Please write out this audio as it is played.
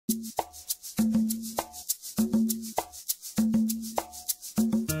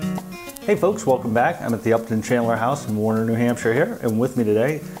Hey folks, welcome back. I'm at the Upton Chandler House in Warner, New Hampshire here, and with me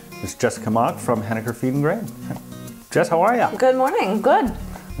today is Jessica Mock from Henniker Feed and Grain. Jess, how are you? Good morning, good.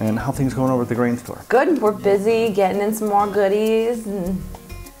 And how things going over at the grain store? Good, we're busy getting in some more goodies and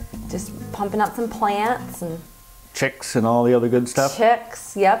just pumping out some plants and Chicks and all the other good stuff?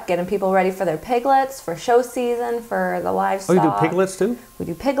 chicks, yep, getting people ready for their piglets, for show season, for the livestock. Oh, you do piglets too? We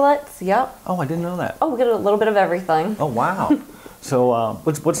do piglets, yep. Oh, I didn't know that. Oh, we get a little bit of everything. Oh, wow. So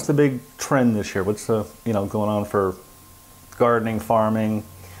what's the big trend this year? What's the, going on for gardening, farming?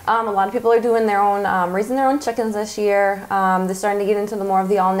 A lot of people are doing their own, raising their own chickens this year. They're starting to get into the more of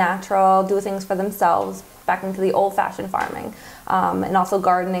the all-natural, do things for themselves, back into the old-fashioned farming. And also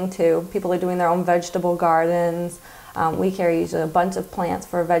gardening too. People are doing their own vegetable gardens. We carry usually a bunch of plants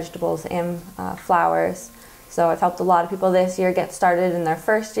for vegetables and flowers. So I've helped a lot of people this year get started in their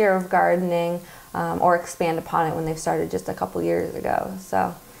first year of gardening or expand upon it when they've started just a couple years ago.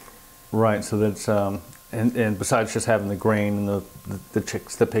 So. Right, so that's, and besides just having the grain and the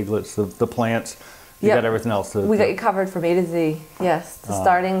chicks, the piglets, the plants, you got everything else. We got you covered from A to Z, yes. To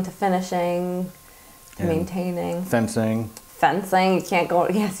starting to finishing, maintaining. Fencing. Fencing, you can't go,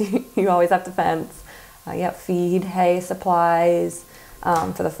 yes, you always have to fence. Feed, hay, supplies.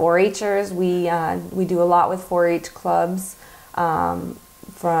 For the 4-H'ers, we do a lot with 4-H clubs,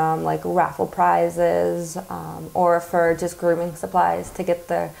 from like raffle prizes, or for just grooming supplies to get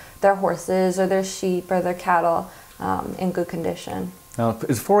their horses or their sheep or their cattle in good condition. Now,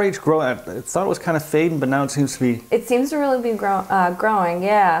 is 4-H growing? I thought it was kind of fading, but now it seems to be. It seems to really be growing,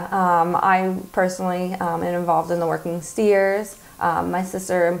 yeah. I personally am involved in the working steers. My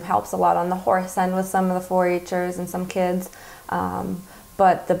sister helps a lot on the horse end with some of the 4-H'ers and some kids.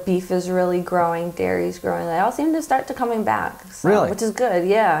 But the beef is really growing, dairy's growing. They all seem to start to coming back, so, really? Which is good,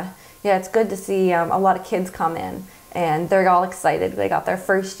 yeah. Yeah, it's good to see a lot of kids come in. And they're all excited. They got their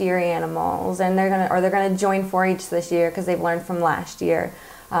first year animals, and they're gonna join 4-H this year because they've learned from last year.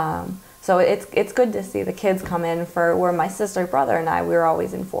 So it's good to see the kids come in for where my sister, brother, and I, we were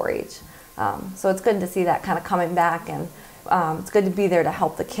always in 4-H. So it's good to see that kind of coming back, and it's good to be there to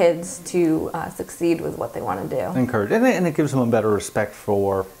help the kids to succeed with what they want to do. Encourage, and it gives them a better respect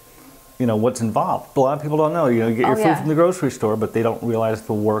for, what's involved. A lot of people don't know. You get your food from the grocery store, but they don't realize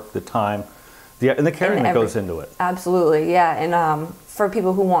the work, the time. And the caring that goes into it. Absolutely, yeah. And for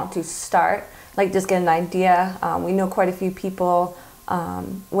people who want to start, like just get an idea, we know quite a few people,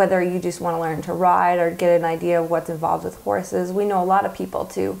 whether you just want to learn to ride or get an idea of what's involved with horses. We know a lot of people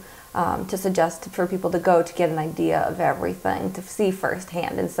to suggest for people to go to get an idea of everything, to see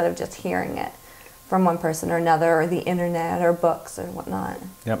firsthand instead of just hearing it from one person or another, or the internet or books or whatnot.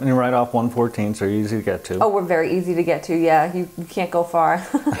 Yep, and you're right off 114, so you're easy to get to. Oh, we're very easy to get to, yeah. You can't go far.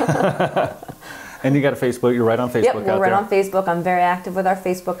 And you got a Facebook, you're right on Facebook out there? Yep, we're right on Facebook. I'm very active with our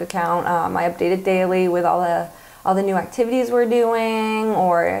Facebook account. I update it daily with all the new activities we're doing,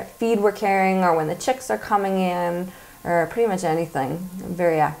 or feed we're carrying, or when the chicks are coming in, or pretty much anything. I'm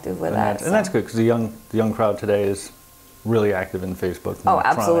very active with that. And that's good, because the young crowd today is really active in Facebook. Oh,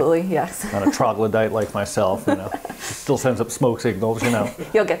 absolutely, yes. Not a troglodyte like myself, Still sends up smoke signals,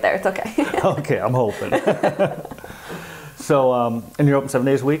 You'll get there, it's okay. Okay, I'm hoping. So, and you're open 7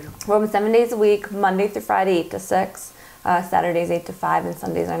 days a week? We're open 7 days a week, Monday through Friday, 8 to 6. Saturdays, 8 to 5, and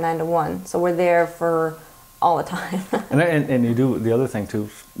Sundays are 9 to 1. So we're there for all the time. and you do the other thing too,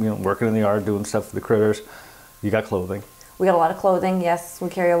 working in the yard, doing stuff for the critters. You got clothing. We got a lot of clothing, yes. We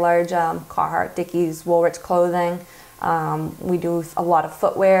carry a large Carhartt, Dickies, Woolrich clothing. We do a lot of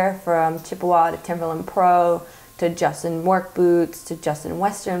footwear, from Chippewa to Timberland Pro, to Justin work boots, to Justin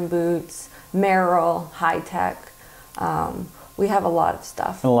Western boots, Merrill, High Tech. We have a lot of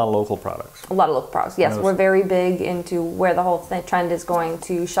stuff. And a lot of local products. A lot of local products, yes. We're very big into where the whole trend is going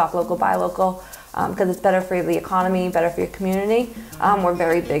to shop local, buy local, because it's better for the economy, better for your community. We're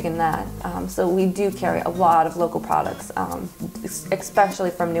very big in that. So we do carry a lot of local products,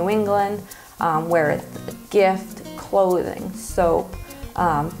 especially from New England, where it's gift, clothing, soap,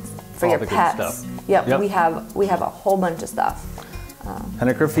 for your pets. Yep, we have a whole bunch of stuff.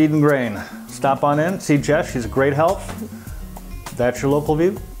 Henniker Feed and Grain. Stop on in, see Jess, she's a great help. That's your local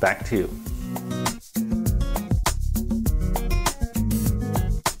view. Back to you.